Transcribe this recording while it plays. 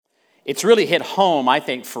It's really hit home, I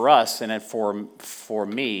think, for us and for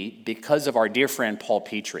me because of our dear friend Paul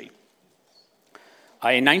Petrie.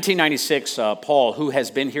 In 1996, Paul, who has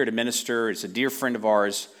been here to minister, is a dear friend of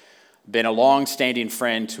ours, been a long-standing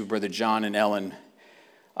friend to Brother John and Ellen,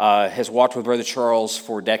 has walked with Brother Charles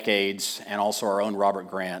for decades, and also our own Robert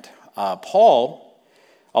Grant. Paul,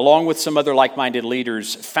 along with some other like-minded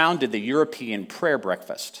leaders, founded the European Prayer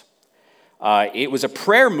Breakfast. It was a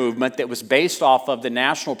prayer movement that was based off of the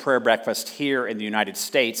National Prayer Breakfast here in the United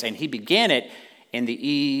States, and he began it in the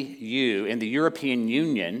EU, in the European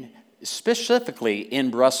Union, specifically in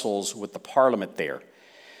Brussels with the parliament there.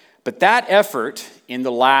 But that effort in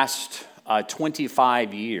the last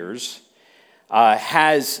 25 years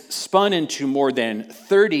has spun into more than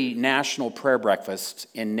 30 national prayer breakfasts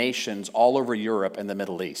in nations all over Europe and the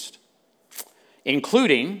Middle East,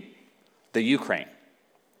 including the Ukraine,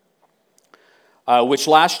 which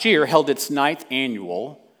last year held its 9th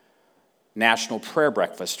annual National Prayer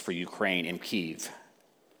Breakfast for Ukraine in Kyiv.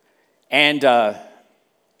 And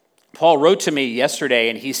Paul wrote to me yesterday,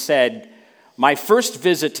 and he said, "My first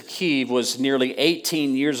visit to Kyiv was nearly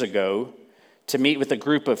 18 years ago to meet with a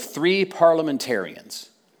group of 3 parliamentarians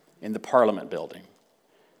in the Parliament building.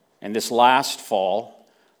 And this last fall,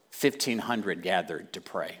 1,500 gathered to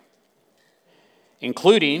pray,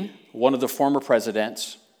 including one of the former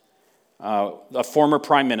presidents, a former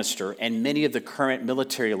prime minister, and many of the current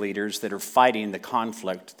military leaders that are fighting the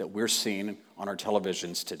conflict that we're seeing on our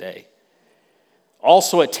televisions today.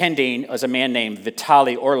 Also attending is a man named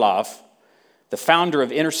Vitaly Orlov, the founder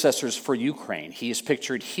of Intercessors for Ukraine. He is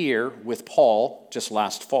pictured here with Paul just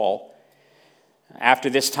last fall. After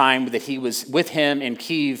this time that he was with him in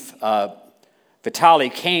Kyiv,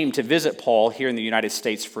 Vitaly came to visit Paul here in the United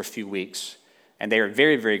States for a few weeks, and they are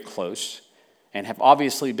very, very close and have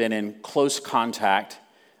obviously been in close contact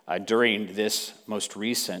during this most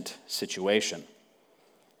recent situation.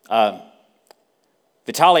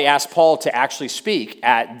 Vitaly asked Paul to actually speak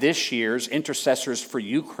at this year's Intercessors for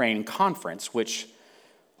Ukraine conference, which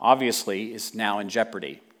obviously is now in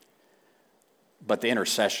jeopardy, but the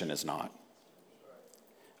intercession is not.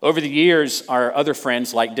 Over the years, our other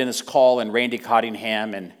friends like Dennis Call and Randy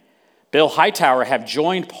Cottingham and Bill Hightower have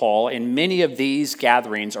joined Paul in many of these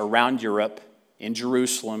gatherings around Europe, in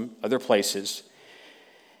Jerusalem, other places.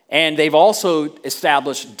 And they've also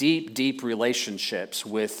established deep, deep relationships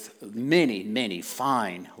with many, many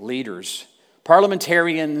fine leaders,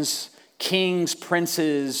 parliamentarians, kings,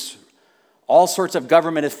 princes, all sorts of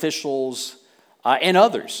government officials, and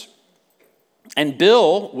others. And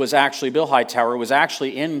Bill Hightower was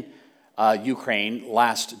actually in Ukraine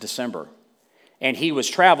last December. And he was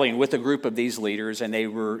traveling with a group of these leaders, and they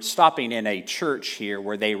were stopping in a church here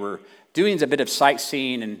where they were doing a bit of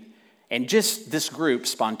sightseeing, and just this group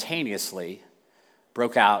spontaneously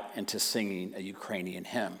broke out into singing a Ukrainian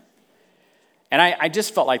hymn. And I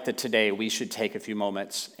just felt like that today we should take a few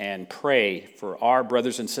moments and pray for our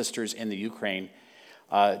brothers and sisters in the Ukraine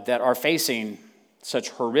that are facing such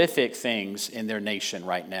horrific things in their nation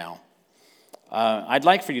right now. I'd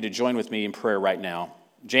like for you to join with me in prayer right now.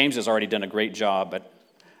 James has already done a great job, but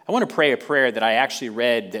I want to pray a prayer that I actually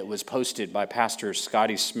read that was posted by Pastor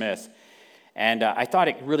Scotty Smith. And I thought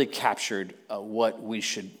it really captured what we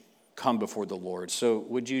should come before the Lord. So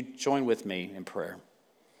would you join with me in prayer?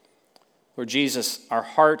 Lord Jesus, our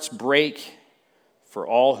hearts break for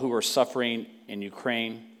all who are suffering in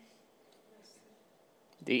Ukraine.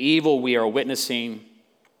 The evil we are witnessing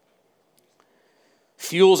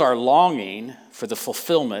fuels our longing for the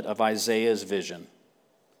fulfillment of Isaiah's vision,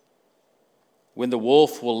 when the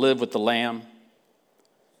wolf will live with the lamb,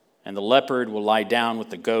 and the leopard will lie down with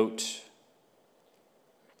the goat,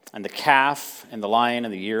 and the calf and the lion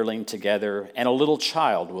and the yearling together, and a little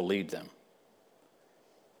child will lead them.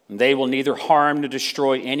 And they will neither harm nor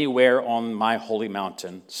destroy anywhere on my holy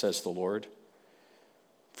mountain, says the Lord.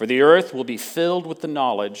 For the earth will be filled with the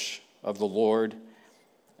knowledge of the Lord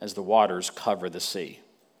as the waters cover the sea.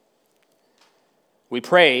 We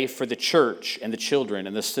pray for the church and the children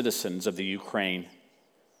and the citizens of the Ukraine.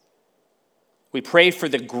 We pray for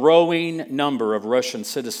the growing number of Russian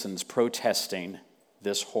citizens protesting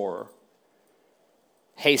this horror.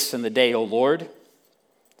 Hasten the day, O Lord,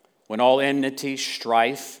 when all enmity,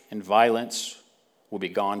 strife, and violence will be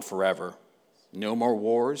gone forever. No more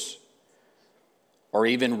wars or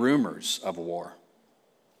even rumors of war.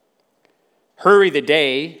 Hurry the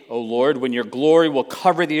day, O Lord, when your glory will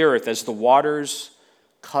cover the earth as the waters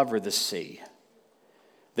cover the sea.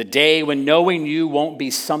 The day when knowing you won't be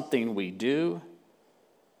something we do,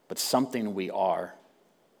 but something we are.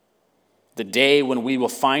 The day when we will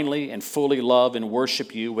finally and fully love and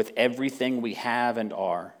worship you with everything we have and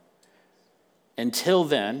are. Until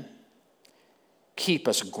then, keep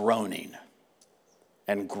us groaning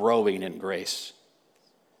and growing in grace.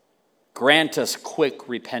 Grant us quick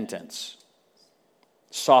repentance,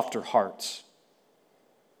 softer hearts,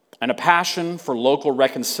 and a passion for local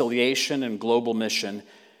reconciliation and global mission.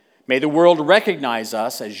 May the world recognize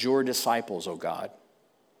us as your disciples, O God,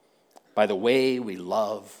 by the way we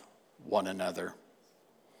love one another.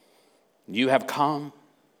 You have come,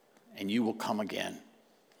 and you will come again.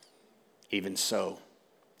 Even so,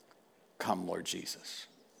 come, Lord Jesus.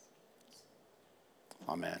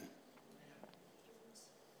 Amen.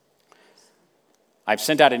 I've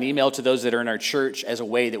sent out an email to those that are in our church as a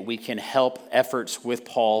way that we can help efforts with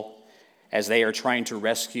Paul as they are trying to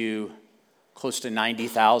rescue close to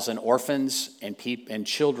 90,000 orphans and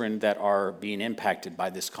children that are being impacted by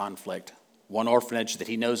this conflict. One orphanage that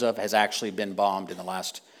he knows of has actually been bombed in the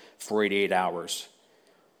last 48 hours.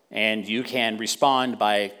 And you can respond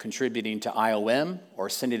by contributing to IOM or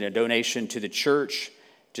sending a donation to the church.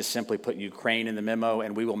 Just simply put Ukraine in the memo,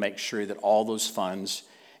 and we will make sure that all those funds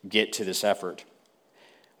get to this effort.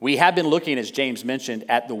 We have been looking, as James mentioned,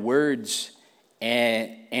 at the words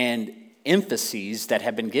and emphases that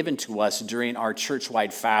have been given to us during our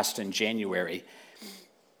church-wide fast in January.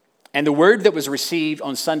 And the word that was received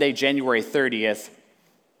on Sunday, January 30th,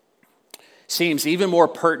 seems even more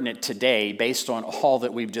pertinent today based on all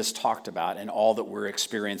that we've just talked about and all that we're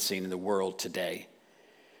experiencing in the world today.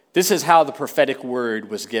 This is how the prophetic word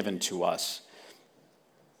was given to us.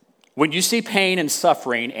 When you see pain and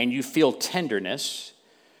suffering and you feel tenderness,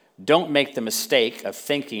 don't make the mistake of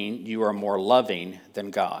thinking you are more loving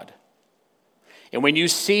than God. And when you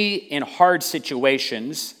see in hard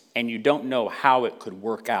situations and you don't know how it could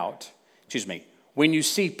work out, when you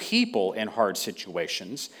see people in hard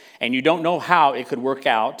situations and you don't know how it could work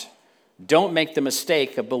out, don't make the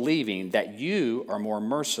mistake of believing that you are more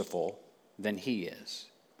merciful than he is.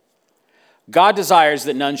 God desires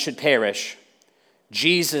that none should perish.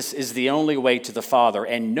 Jesus is the only way to the Father,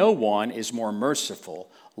 and no one is more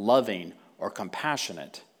merciful, loving, or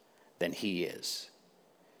compassionate than he is.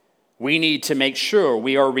 We need to make sure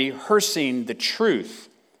we are rehearsing the truth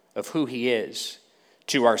of who he is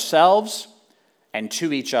to ourselves and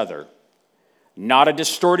to each other. Not a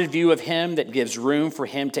distorted view of him that gives room for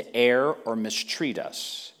him to err or mistreat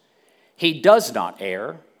us. He does not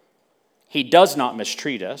err. He does not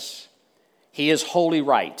mistreat us. He is wholly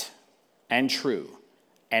right and true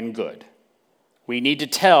and good. We need to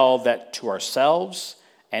tell that to ourselves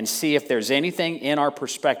and see if there's anything in our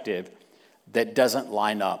perspective that doesn't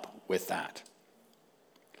line up with that.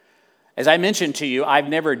 As I mentioned to you, I've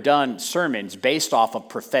never done sermons based off of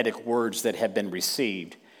prophetic words that have been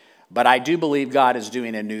received, but I do believe God is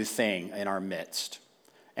doing a new thing in our midst.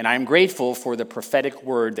 And I'm grateful for the prophetic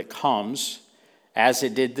word that comes as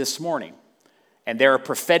it did this morning. And there are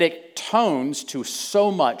prophetic tones to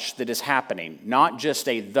so much that is happening, not just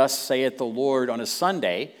a thus saith the Lord on a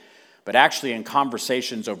Sunday, but actually in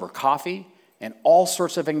conversations over coffee and all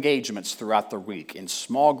sorts of engagements throughout the week, in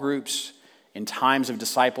small groups, in times of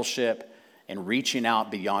discipleship, and reaching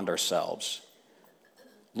out beyond ourselves.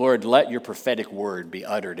 Lord, let your prophetic word be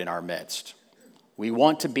uttered in our midst. We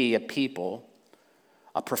want to be a people,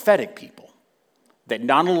 a prophetic people, that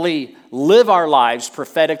not only live our lives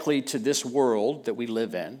prophetically to this world that we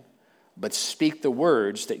live in, but speak the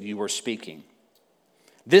words that you are speaking.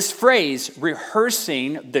 This phrase,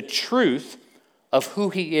 rehearsing the truth of who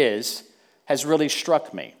he is, has really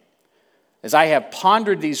struck me. As I have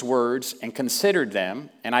pondered these words and considered them,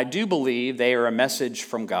 and I do believe they are a message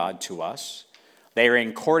from God to us, they are in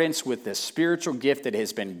accordance with the spiritual gift that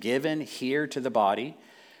has been given here to the body,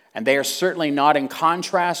 and they are certainly not in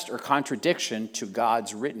contrast or contradiction to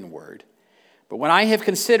God's written word. But when I have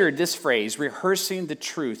considered this phrase, rehearsing the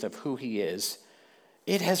truth of who he is,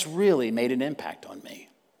 it has really made an impact on me.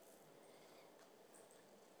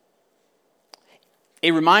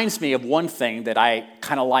 It reminds me of one thing that I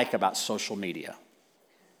kind of like about social media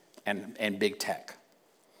and big tech.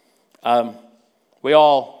 Maybe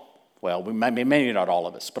not all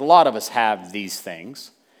of us, but a lot of us have these things.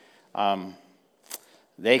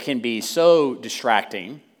 They can be so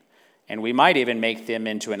distracting, and we might even make them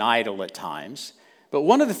into an idol at times. But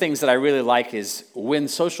one of the things that I really like is when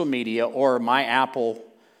social media or my Apple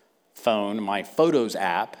phone, my Photos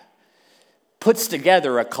app, puts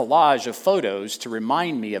together a collage of photos to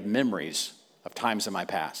remind me of memories of times in my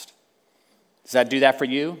past. Does that do that for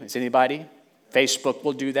you? Is anybody? Facebook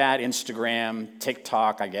will do that. Instagram,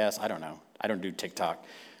 TikTok, I guess. I don't know. I don't do TikTok.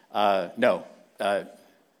 No.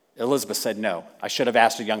 Elizabeth said no. I should have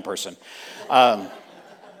asked a young person. And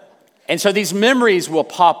so these memories will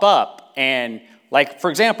pop up. And like,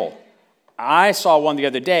 for example, I saw one the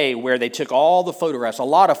other day where they took all the photographs, a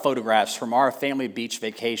lot of photographs from our family beach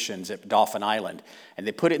vacations at Dauphin Island, and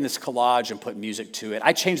they put it in this collage and put music to it.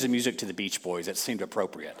 I changed the music to the Beach Boys. It seemed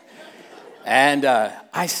appropriate. And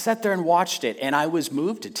I sat there and watched it, and I was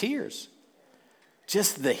moved to tears.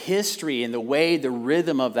 Just the history and the way, the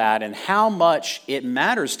rhythm of that, and how much it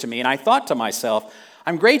matters to me. And I thought to myself,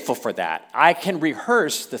 I'm grateful for that. I can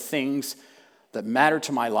rehearse the things that matter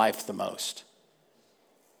to my life the most.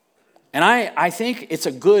 And I think it's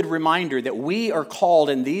a good reminder that we are called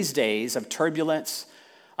in these days of turbulence,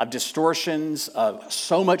 of distortions, of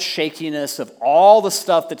so much shakiness, of all the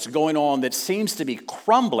stuff that's going on that seems to be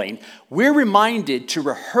crumbling. We're reminded to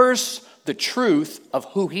rehearse the truth of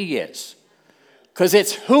who He is. Because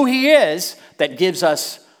it's who He is that gives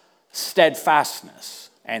us steadfastness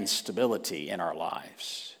and stability in our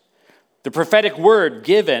lives. The prophetic word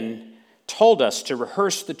given told us to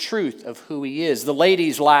rehearse the truth of who He is. The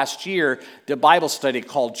ladies last year did a Bible study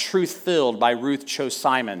called Truth Filled by Ruth Cho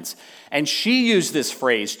Simons. And she used this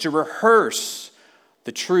phrase, to rehearse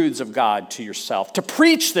the truths of God to yourself, to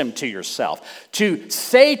preach them to yourself, to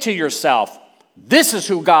say to yourself, this is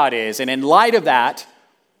who God is, and in light of that,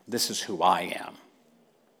 this is who I am.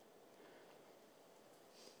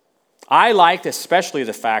 I liked especially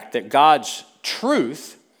the fact that God's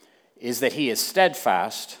truth is that He is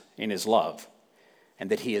steadfast in His love,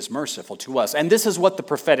 and that He is merciful to us. And this is what the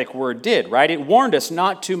prophetic word did, right? It warned us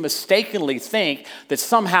not to mistakenly think that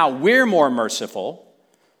somehow we're more merciful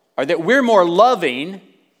or that we're more loving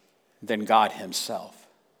than God Himself.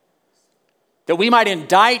 That we might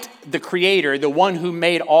indict the Creator, the one who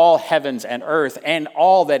made all heavens and earth and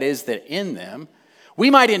all that is that in them.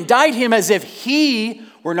 We might indict Him as if He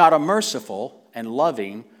were not a merciful and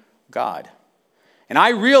loving God. And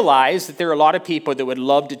I realize that there are a lot of people that would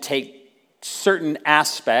love to take certain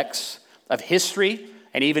aspects of history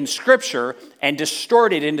and even Scripture and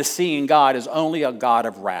distort it into seeing God as only a God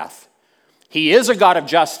of wrath. He is a God of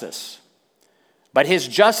justice, but His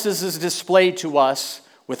justice is displayed to us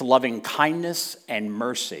with loving kindness and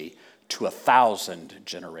mercy to 1,000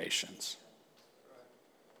 generations.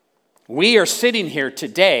 We are sitting here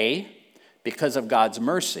today because of God's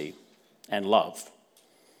mercy and love.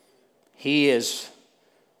 He is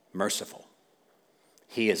merciful.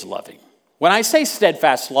 He is loving. When I say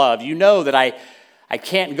steadfast love, you know that I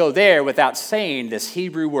can't go there without saying this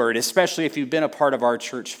Hebrew word, especially if you've been a part of our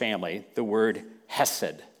church family, the word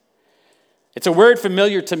hesed. It's a word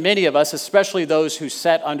familiar to many of us, especially those who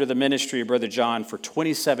sat under the ministry of Brother John for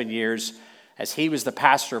 27 years as he was the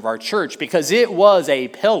pastor of our church, because it was a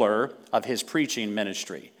pillar of his preaching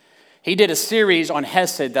ministry. He did a series on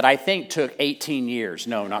hesed that I think took 18 years.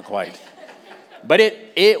 No, not quite. But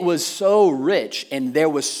it was so rich, and there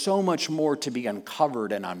was so much more to be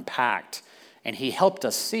uncovered and unpacked. And he helped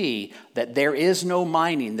us see that there is no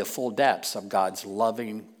mining the full depths of God's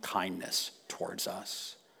loving kindness towards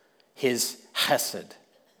us. His hesed.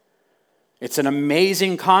 It's an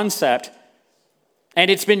amazing concept, and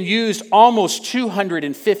it's been used almost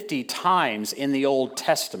 250 times in the Old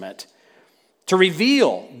Testament to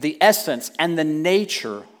reveal the essence and the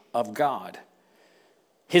nature of God.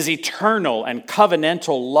 His eternal and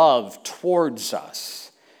covenantal love towards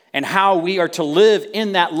us, and how we are to live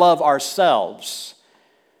in that love ourselves.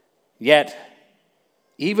 Yet,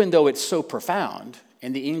 even though it's so profound,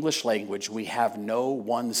 in the English language, we have no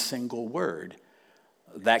one single word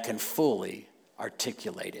that can fully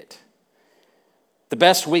articulate it. The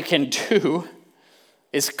best we can do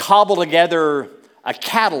is cobble together a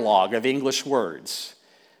catalog of English words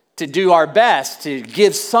to do our best to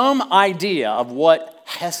give some idea of what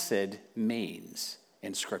hesed means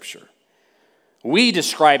in Scripture. We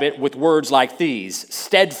describe it with words like these: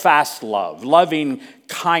 steadfast love, loving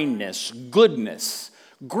kindness, goodness,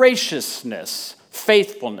 graciousness,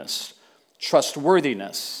 faithfulness,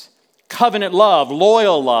 trustworthiness, covenant love,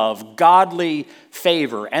 loyal love, godly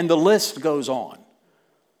favor, and the list goes on.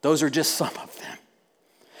 Those are just some of them.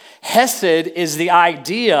 Hesed is the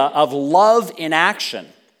idea of love in action,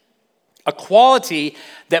 a quality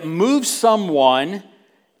that moves someone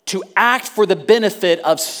to act for the benefit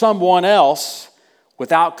of someone else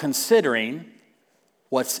without considering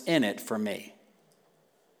what's in it for me.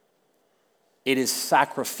 It is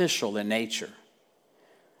sacrificial in nature.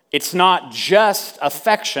 It's not just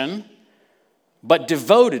affection, but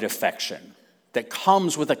devoted affection that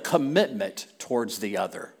comes with a commitment towards the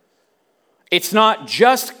other. It's not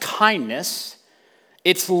just kindness,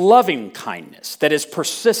 it's loving kindness that is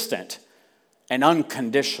persistent and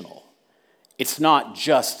unconditional. It's not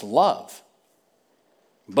just love,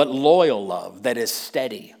 but loyal love that is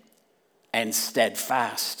steady and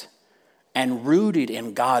steadfast and rooted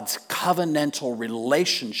in God's covenantal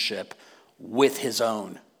relationship with his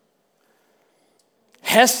own.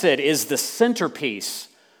 Hesed is the centerpiece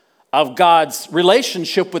of God's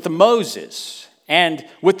relationship with Moses and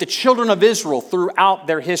with the children of Israel throughout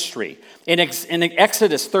their history. In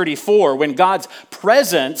Exodus 34, when God's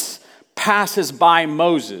presence passes by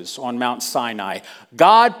Moses on Mount Sinai,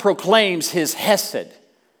 God proclaims his Hesed.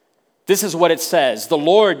 This is what it says: "The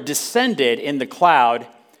Lord descended in the cloud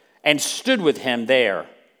and stood with him there,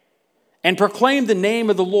 and proclaimed the name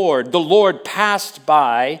of the Lord. The Lord passed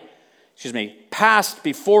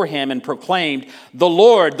before him and proclaimed, the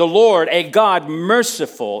Lord, a God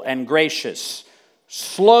merciful and gracious,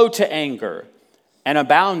 slow to anger, and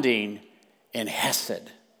abounding in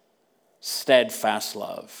Hesed," steadfast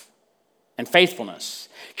love and faithfulness,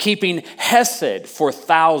 keeping Hesed for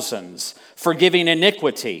thousands, forgiving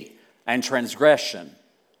iniquity and transgression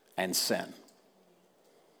and sin.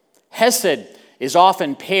 Hesed is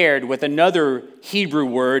often paired with another Hebrew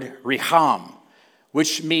word, riham,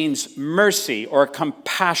 which means mercy or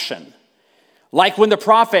compassion. Like when the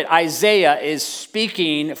prophet Isaiah is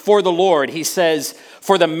speaking for the Lord, he says,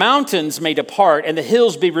 "For the mountains may depart and the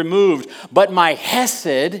hills be removed, but my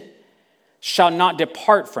Hesed shall not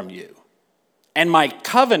depart from you, and my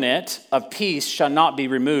covenant of peace shall not be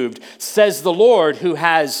removed, says the Lord, who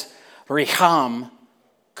has riham,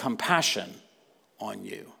 compassion on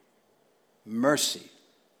you." Mercy,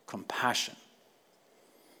 compassion.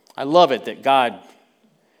 I love it that God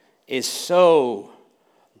is so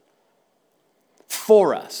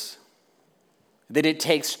for us that it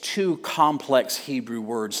takes two complex Hebrew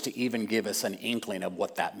words to even give us an inkling of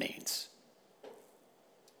what that means.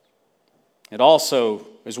 It also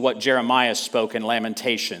is what Jeremiah spoke in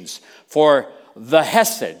Lamentations. "For the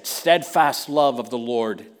Hesed, steadfast love of the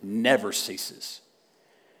Lord, never ceases.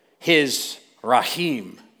 His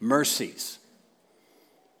rahim, mercies,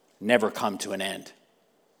 never come to an end."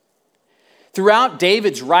 Throughout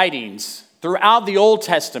David's writings, throughout the Old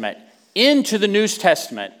Testament, into the New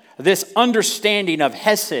Testament, this understanding of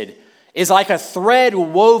Hesed is like a thread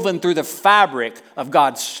woven through the fabric of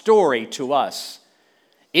God's story to us.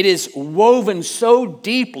 It is woven so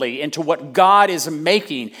deeply into what God is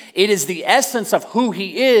making. It is the essence of who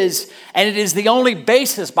he is, and it is the only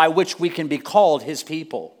basis by which we can be called his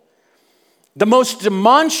people. The most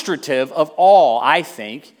demonstrative of all, I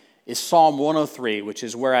think, is Psalm 103, which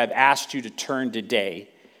is where I've asked you to turn today.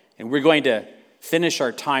 And we're going to finish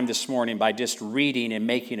our time this morning by just reading and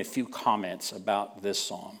making a few comments about this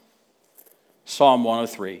psalm. Psalm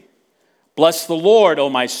 103. "Bless the Lord, O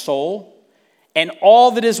my soul, and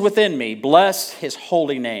all that is within me, bless his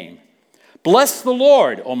holy name. Bless the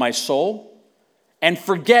Lord, O my soul, and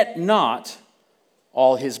forget not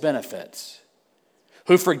all his benefits.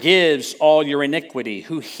 Who forgives all your iniquity,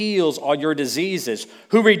 who heals all your diseases,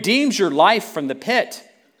 who redeems your life from the pit,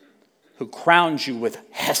 who crowns you with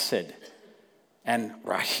Hesed and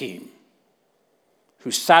Rahim,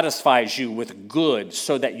 who satisfies you with good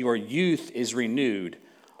so that your youth is renewed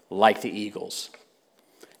like the eagles."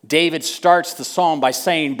 David starts the psalm by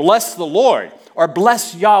saying, "Bless the Lord," or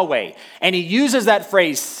 "bless Yahweh." And he uses that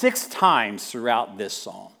phrase 6 times throughout this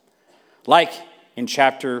psalm. Like in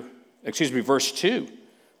verse 2,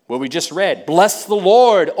 where we just read, "Bless the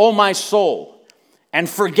Lord, O my soul, and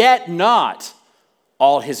forget not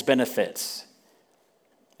all his benefits."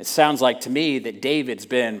 It sounds like to me that David's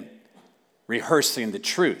been rehearsing the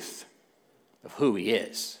truth of who he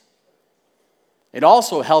is. It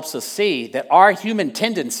also helps us see that our human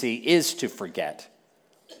tendency is to forget.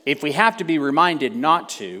 If we have to be reminded not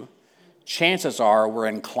to, chances are we're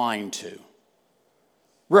inclined to.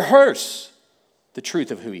 Rehearse the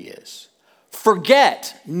truth of who he is.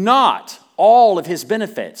 Forget not all of his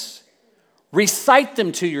benefits. Recite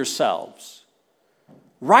them to yourselves.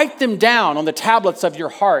 Write them down on the tablets of your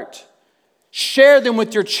heart. Share them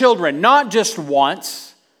with your children, not just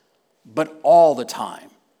once, but all the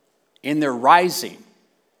time, in their rising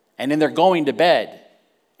and in their going to bed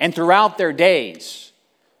and throughout their days.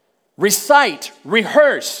 Recite,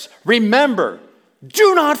 rehearse, remember,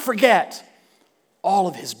 do not forget all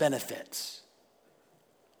of his benefits.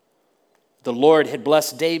 The Lord had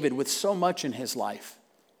blessed David with so much in his life.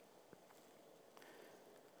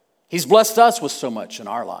 He's blessed us with so much in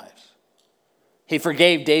our lives. He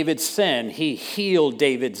forgave David's sin. He healed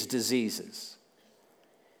David's diseases.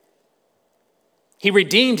 He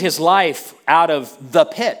redeemed his life out of the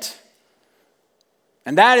pit.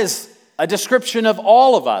 And that is a description of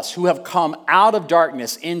all of us who have come out of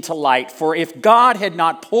darkness into light. For if God had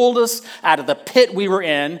not pulled us out of the pit we were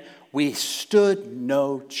in, we stood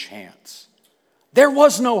no chance. There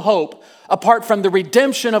was no hope apart from the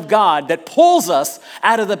redemption of God that pulls us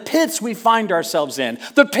out of the pits we find ourselves in,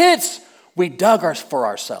 the pits we dug for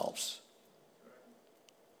ourselves.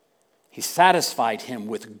 He satisfied him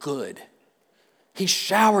with good. He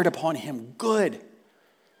showered upon him good.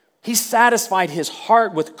 He satisfied his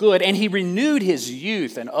heart with good, and he renewed his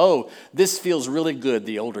youth. And oh, this feels really good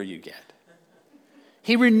the older you get.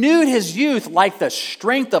 He renewed his youth like the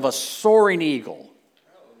strength of a soaring eagle.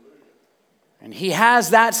 And he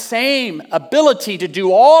has that same ability to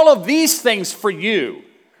do all of these things for you.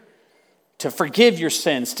 To forgive your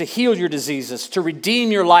sins, to heal your diseases, to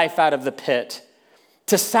redeem your life out of the pit,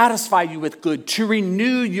 to satisfy you with good, to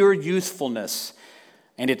renew your youthfulness.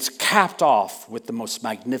 And it's capped off with the most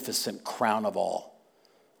magnificent crown of all.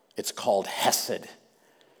 It's called Hesed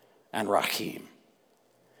and Rahim.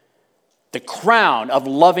 The crown of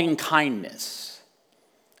loving kindness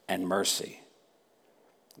and mercy.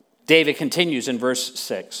 David continues in verse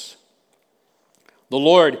 6. The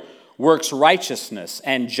Lord works righteousness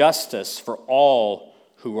and justice for all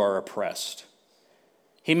who are oppressed.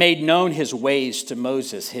 He made known his ways to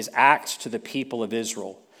Moses, his acts to the people of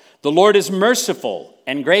Israel. The Lord is merciful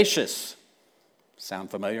and gracious.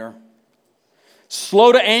 Sound familiar?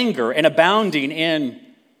 Slow to anger and abounding in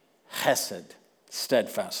chesed,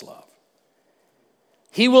 steadfast love.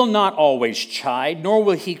 He will not always chide, nor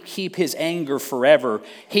will he keep his anger forever.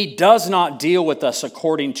 He does not deal with us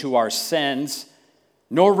according to our sins,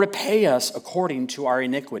 nor repay us according to our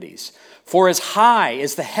iniquities. For as high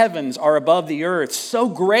as the heavens are above the earth, so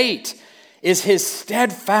great is his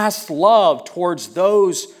steadfast love towards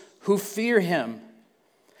those who fear him.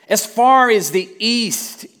 As far as the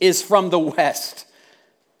east is from the west,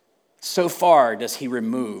 so far does he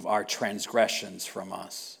remove our transgressions from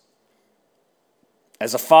us.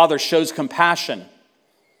 As a father shows compassion,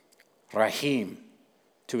 Rahim,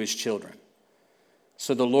 to his children,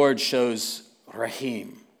 so the Lord shows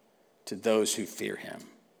Rahim to those who fear him.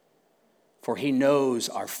 For he knows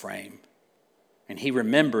our frame, and he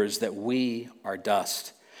remembers that we are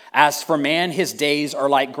dust. As for man, his days are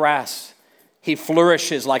like grass. He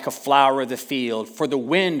flourishes like a flower of the field, for the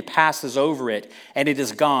wind passes over it, and it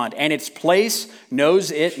is gone, and its place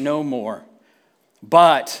knows it no more.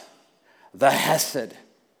 But the Hesed,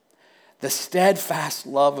 the steadfast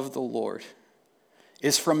love of the Lord,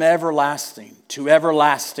 is from everlasting to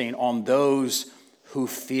everlasting on those who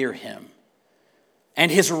fear him,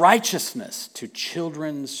 and his righteousness to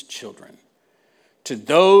children's children, to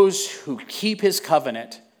those who keep his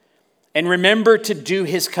covenant and remember to do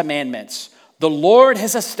his commandments. The Lord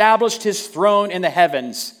has established his throne in the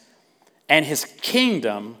heavens, and his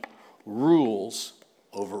kingdom rules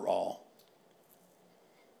over all.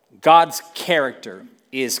 God's character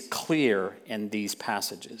is clear in these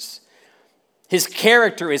passages. His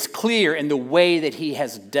character is clear in the way that he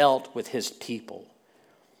has dealt with his people.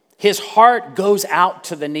 His heart goes out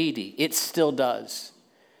to the needy. It still does.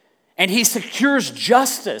 And he secures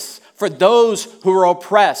justice for those who are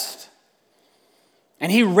oppressed.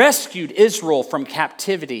 And he rescued Israel from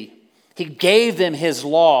captivity. He gave them his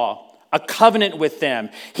law, a covenant with them.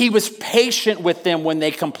 He was patient with them when they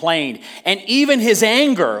complained. And even his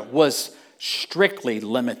anger was strictly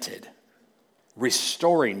limited,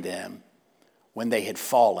 restoring them when they had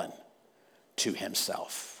fallen to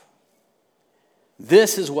himself.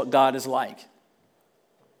 This is what God is like.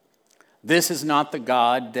 This is not the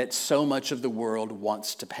God that so much of the world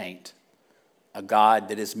wants to paint. A God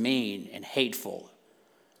that is mean and hateful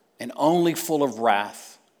and only full of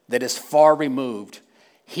wrath, that is far removed.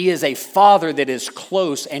 He is a father that is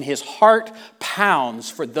close, and his heart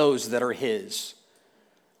pounds for those that are his.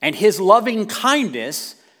 And his loving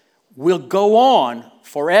kindness will go on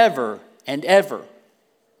forever and ever.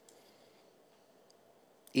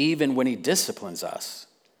 Even when he disciplines us,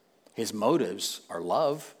 his motives are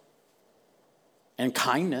love and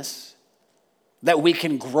kindness, that we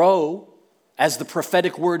can grow, as the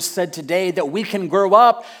prophetic word said today, that we can grow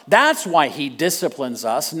up. That's why he disciplines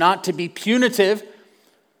us, not to be punitive,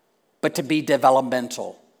 but to be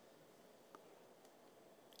developmental.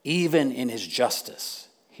 Even in his justice,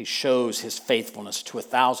 he shows his faithfulness to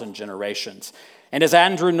 1,000 generations. And as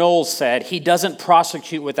Andrew Knowles said, he doesn't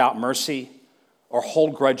prosecute without mercy or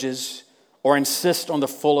hold grudges or insist on the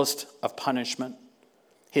fullest of punishment.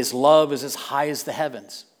 His love is as high as the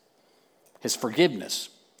heavens. His forgiveness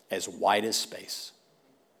as wide as space.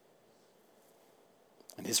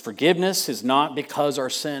 And his forgiveness is not because our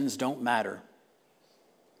sins don't matter,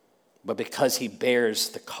 but because he bears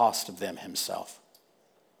the cost of them himself.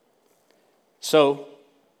 So,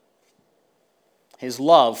 his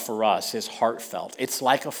love for us is heartfelt. It's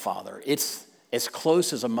like a father. It's as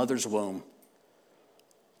close as a mother's womb.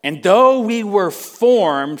 And though we were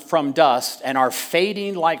formed from dust and are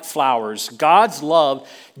fading like flowers, God's love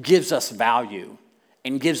gives us value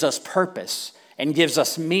and gives us purpose and gives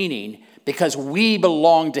us meaning because we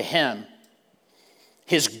belong to him.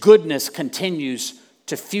 His goodness continues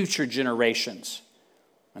to future generations.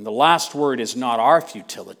 And the last word is not our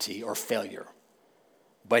futility or failure,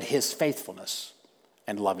 but his faithfulness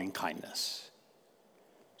and loving kindness.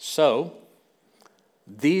 So,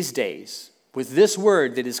 these days, with this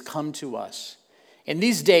word that has come to us, in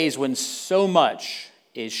these days when so much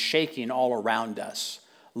is shaking all around us,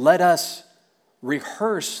 let us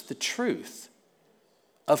rehearse the truth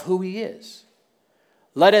of who he is.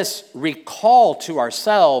 Let us recall to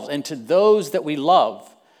ourselves and to those that we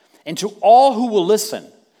love and to all who will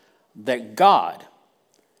listen that God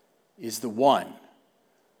is the one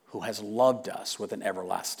who has loved us with an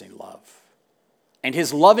everlasting love. And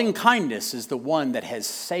his loving kindness is the one that has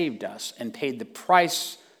saved us and paid the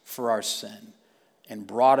price for our sin and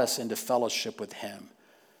brought us into fellowship with him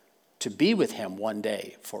to be with him one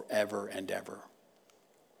day forever and ever.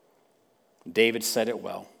 David said it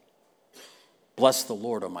well. Bless the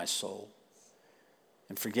Lord, O my soul,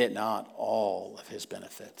 and forget not all of his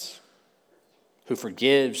benefits, who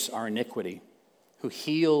forgives our iniquity, who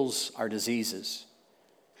heals our diseases,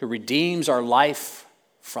 who redeems our life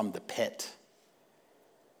from the pit,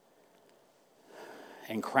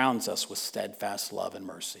 and crowns us with steadfast love and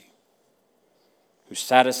mercy, who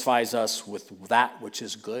satisfies us with that which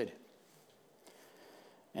is good,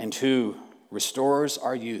 and who restores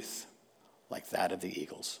our youth like that of the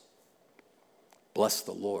eagles. Bless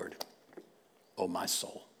the Lord, O my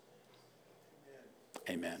soul.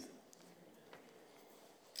 Amen.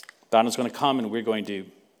 Donna's going to come and we're going to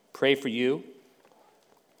pray for you,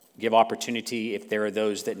 give opportunity if there are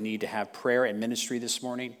those that need to have prayer and ministry this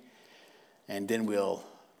morning, and then we'll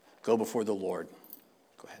go before the Lord.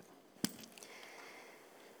 Go ahead.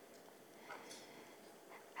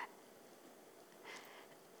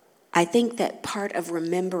 I think that part of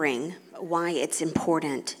remembering why it's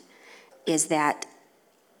important is that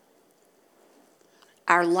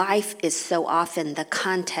our life is so often the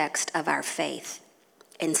context of our faith,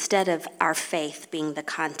 instead of our faith being the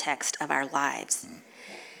context of our lives.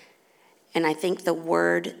 And I think the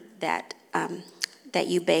word that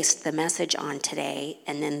you based the message on today,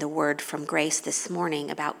 and then the word from Grace this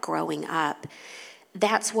morning about growing up,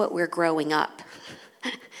 that's what we're growing up.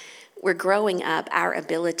 We're growing up our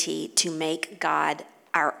ability to make God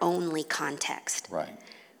our only context. Right.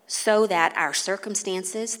 So that our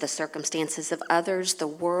circumstances, the circumstances of others, the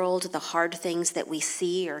world, the hard things that we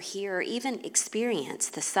see or hear, or even experience,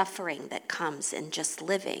 the suffering that comes in just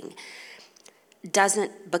living,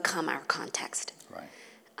 doesn't become our context.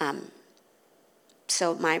 Right.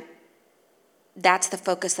 So that's the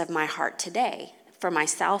focus of my heart today, for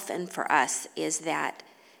myself and for us, is that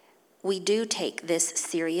we do take this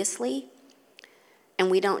seriously,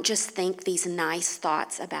 and we don't just think these nice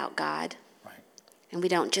thoughts about God. And we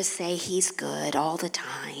don't just say he's good all the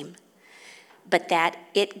time, but that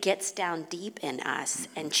it gets down deep in us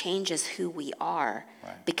and changes who we are,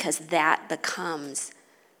 right, because that becomes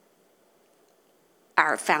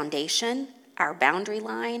our foundation, our boundary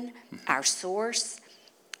line, our source.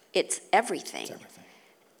 It's everything. It's everything.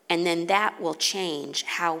 And then that will change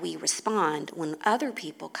how we respond when other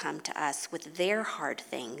people come to us with their hard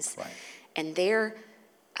things, right, and their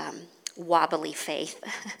wobbly faith,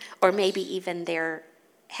 or maybe even they're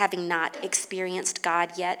having not experienced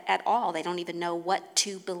God yet at all. They don't even know what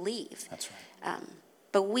to believe. That's right.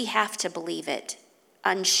 But we have to believe it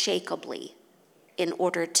unshakably in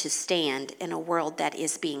order to stand in a world that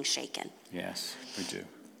is being shaken. Yes, we do.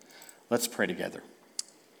 Let's pray together.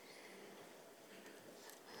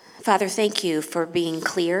 Father, thank you for being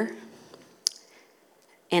clear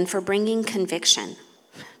and for bringing conviction,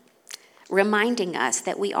 reminding us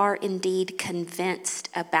that we are indeed convinced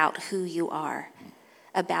about who you are,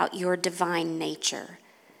 about your divine nature,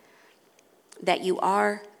 that you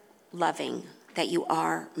are loving, that you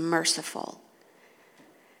are merciful,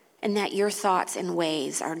 and that your thoughts and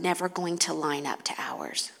ways are never going to line up to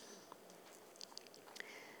ours.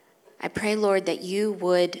 I pray, Lord, that you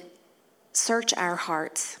would search our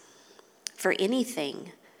hearts for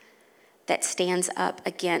anything that stands up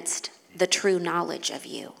against the true knowledge of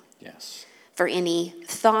you. Yes. For any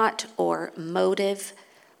thought or motive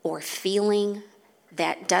or feeling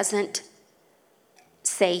that doesn't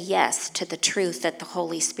say yes to the truth that the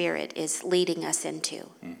Holy Spirit is leading us into.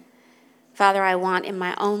 Father, I want in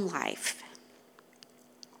my own life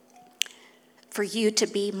for you to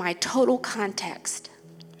be my total context.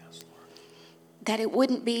 Yes, Lord. That it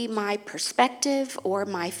wouldn't be my perspective or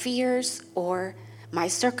my fears or my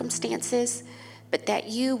circumstances, but that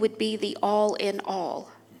you would be the all in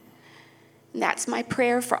all. And that's my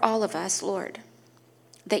prayer for all of us, Lord,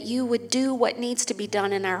 that you would do what needs to be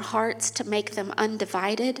done in our hearts to make them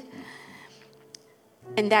undivided,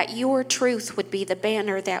 and that your truth would be the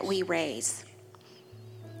banner that we raise,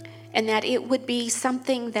 and that it would be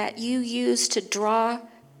something that you use to draw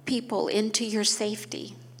people into your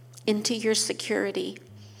safety, into your security,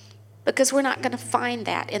 because we're not going to find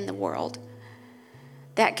that in the world.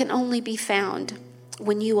 That can only be found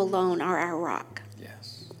when you alone are our rock.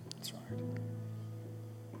 Yes, that's right.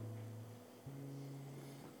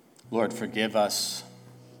 Lord, forgive us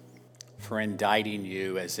for indicting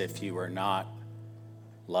you as if you were not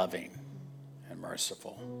loving and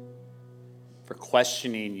merciful, for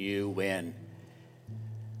questioning you when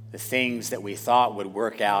the things that we thought would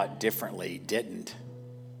work out differently didn't.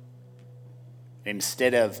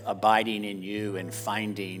 Instead of abiding in you and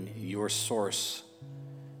finding your source,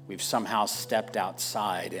 we've somehow stepped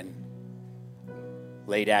outside and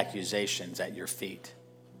laid accusations at your feet.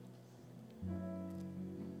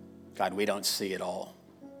 God, we don't see it all.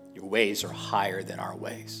 Your ways are higher than our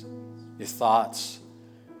ways. Your thoughts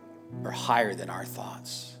are higher than our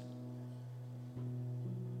thoughts.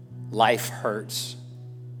 Life hurts,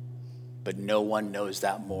 but no one knows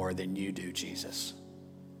that more than you do, Jesus.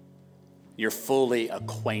 You're fully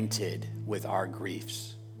acquainted with our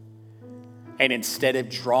griefs. And instead of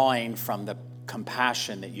drawing from the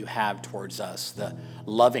compassion that you have towards us, the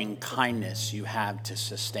loving kindness you have to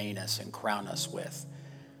sustain us and crown us with,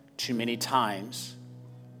 too many times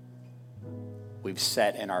we've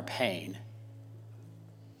sat in our pain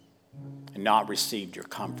and not received your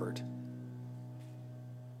comfort.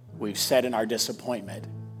 We've sat in our disappointment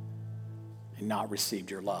and not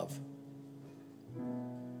received your love.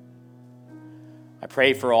 I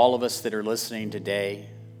pray for all of us that are listening today,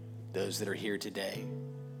 those that are here today,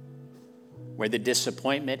 where the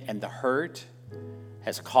disappointment and the hurt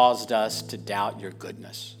has caused us to doubt your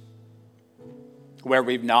goodness, where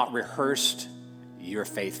we've not rehearsed your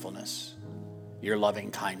faithfulness, your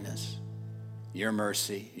loving kindness, your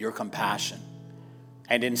mercy, your compassion,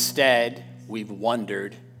 and instead we've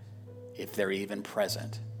wondered if they're even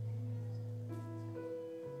present.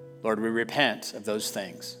 Lord, we repent of those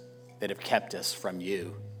things that have kept us from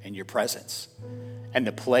you and your presence and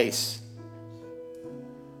the place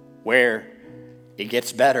where it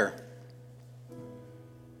gets better.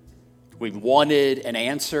 We've wanted an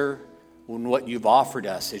answer when what you've offered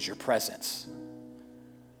us is your presence.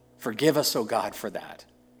 Forgive us, oh God, for that.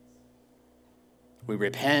 We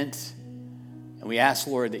repent and we ask,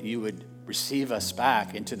 Lord, that you would receive us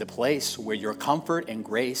back into the place where your comfort and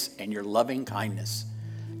grace and your loving kindness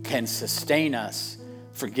can sustain us,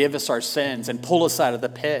 forgive us our sins, and pull us out of the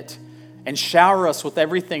pit, and shower us with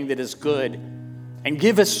everything that is good, and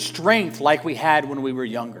give us strength like we had when we were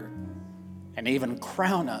younger, and even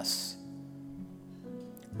crown us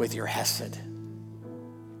with your hesed.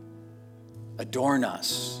 Adorn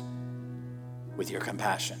us with your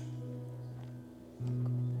compassion.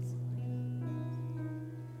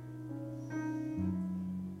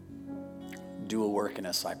 Do a work in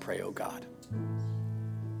us, I pray, O God.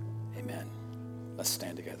 Amen. Let's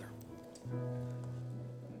stand together.